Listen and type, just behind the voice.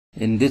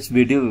In this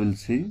video we will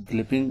see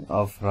clipping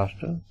of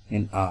raster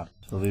in R.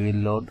 So we will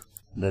load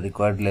the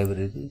required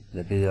library,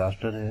 that is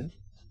raster here,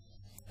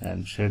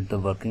 and set the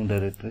working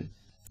directory,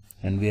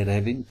 and we are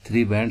having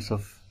 3 bands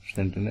of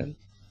sentinel.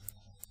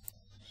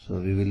 So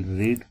we will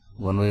read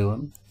one by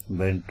one,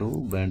 band 2,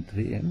 band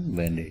 3 and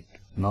band 8.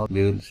 Now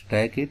we will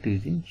stack it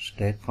using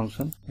stack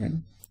function,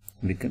 and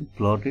we can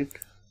plot it,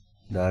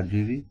 the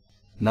RGB.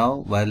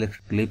 Now while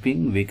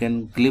clipping, we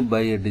can clip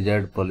by a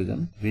desired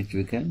polygon which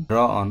we can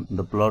draw on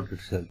the plot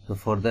itself. So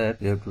for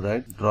that we have to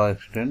write draw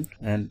extent,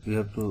 and we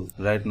have to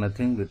write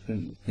nothing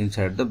between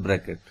inside the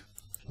bracket.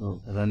 So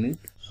run it.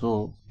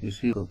 So you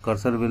see the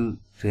cursor will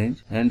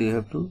change, and you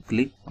have to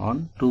click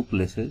on 2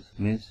 places,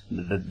 means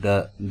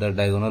the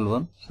diagonal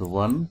one. So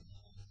 1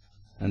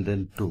 and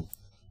then 2.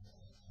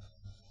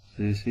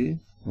 So you see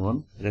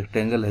one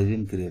rectangle has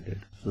been created.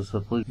 So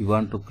suppose you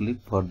want to clip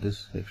for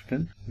this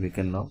extent, we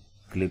can now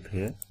clip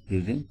here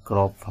using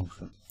crop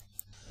function.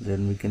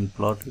 Then we can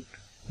plot it.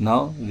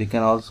 Now we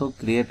can also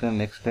create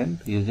an extent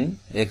using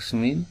x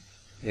min,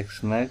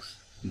 x max,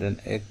 then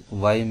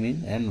y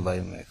min and y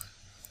max.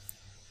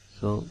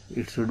 So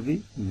it should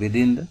be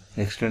within the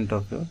extent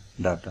of your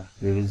data.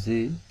 We will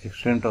see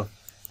extent of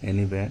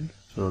any band.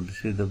 So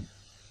this is the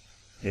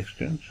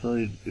extent. So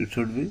it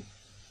should be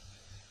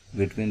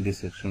between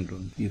this extent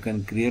only. You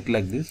can create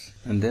like this,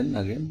 and then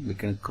again we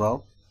can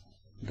crop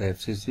the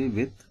FCC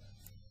with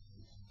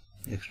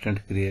extent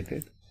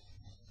created,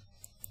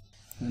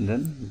 and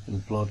then we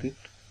can plot it.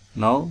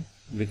 Now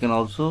we can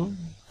also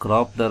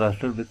crop the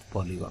raster with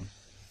polygon.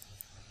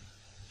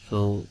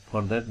 So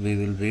for that we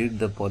will read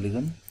the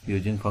polygon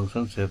using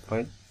function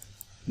shapefile.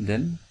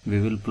 Then we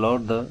will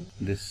plot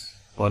this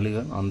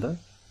polygon on the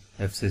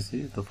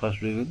FCC. So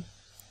first we will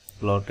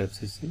plot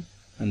FCC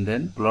and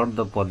then plot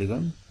the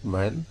polygon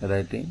while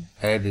writing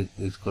add is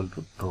equal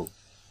to true.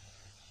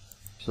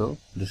 So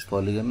this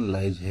polygon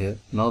lies here.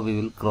 Now we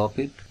will crop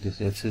it, this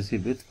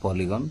FCC with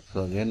polygon.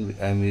 So again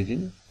I am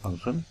using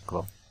function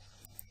crop,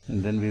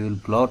 and then we will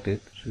plot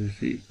it. So you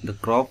see the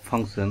crop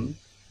function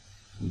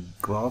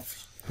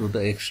crops to the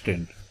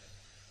extent,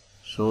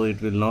 so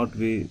it will not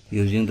be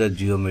using the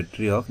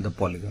geometry of the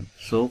polygon.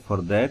 So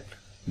for that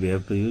we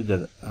have to use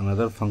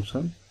another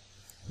function,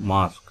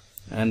 mask,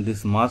 and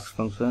this mask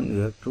function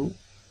you have to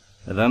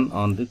run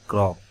on the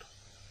cropped.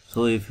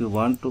 So if you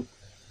want to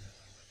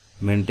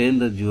maintain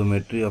the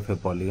geometry of a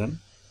polygon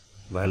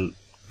while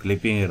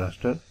clipping a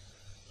raster,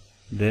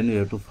 then you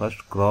have to first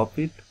crop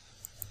it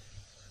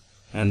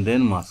and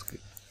then mask it.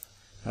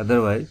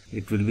 Otherwise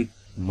it will be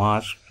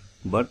masked,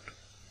 but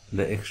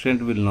the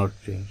extent will not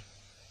change.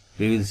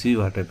 We will see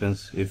what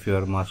happens if you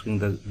are masking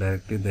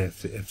directly the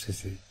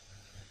FCC.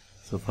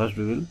 So first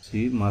we will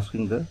see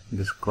masking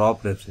this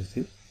cropped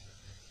FCC,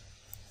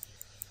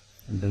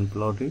 and then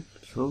plot it.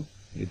 So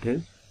it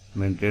has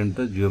maintained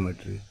the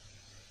geometry.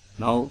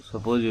 Now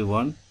suppose you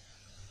want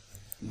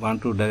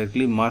to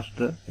directly mask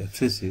the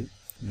FCC,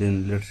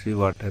 then let's see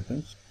what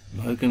happens.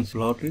 Now you can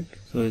plot it.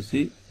 So you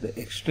see the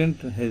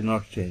extent has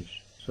not changed.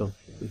 So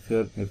if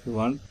you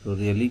want to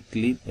really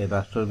clip a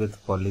raster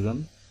with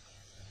polygon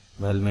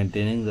while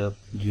maintaining the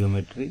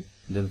geometry,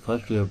 then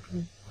first we have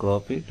to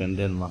crop it and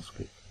then mask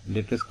it.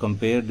 Let us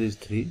compare these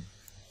 3.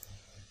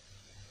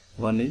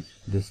 One is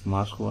this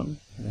mask one,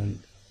 and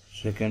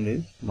second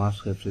is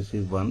mask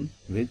FCC 1,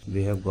 which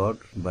we have got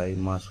by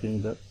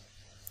masking the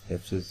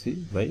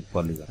FCC by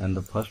polygon, and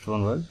the first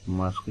one was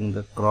masking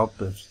the cropped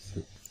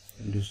FCC.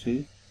 And you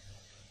see,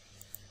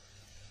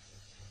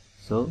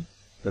 so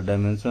the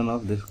dimension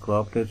of this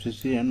cropped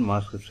FCC and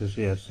mask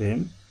FCC are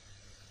same,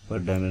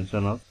 but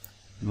dimension of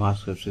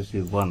mask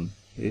FCC 1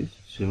 is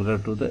similar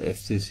to the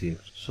FCC.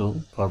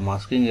 So for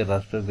masking a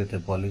raster with a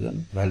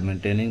polygon while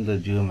maintaining the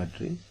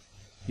geometry,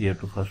 you have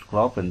to first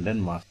crop and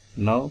then mask.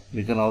 Now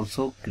we can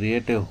also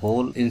create a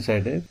hole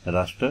inside a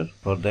raster.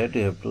 For that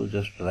you have to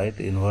just write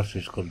inverse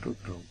is equal to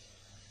true.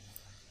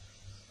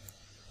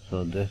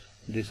 So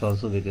this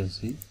also we can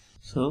see.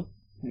 So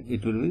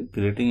it will be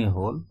creating a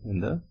hole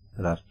in the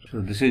raster. So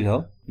this is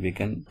how we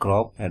can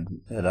crop a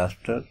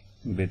raster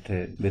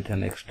with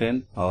an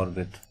extent or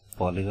with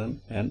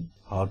polygon, and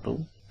how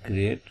to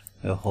create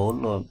a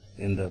hole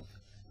in the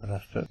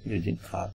raster using R.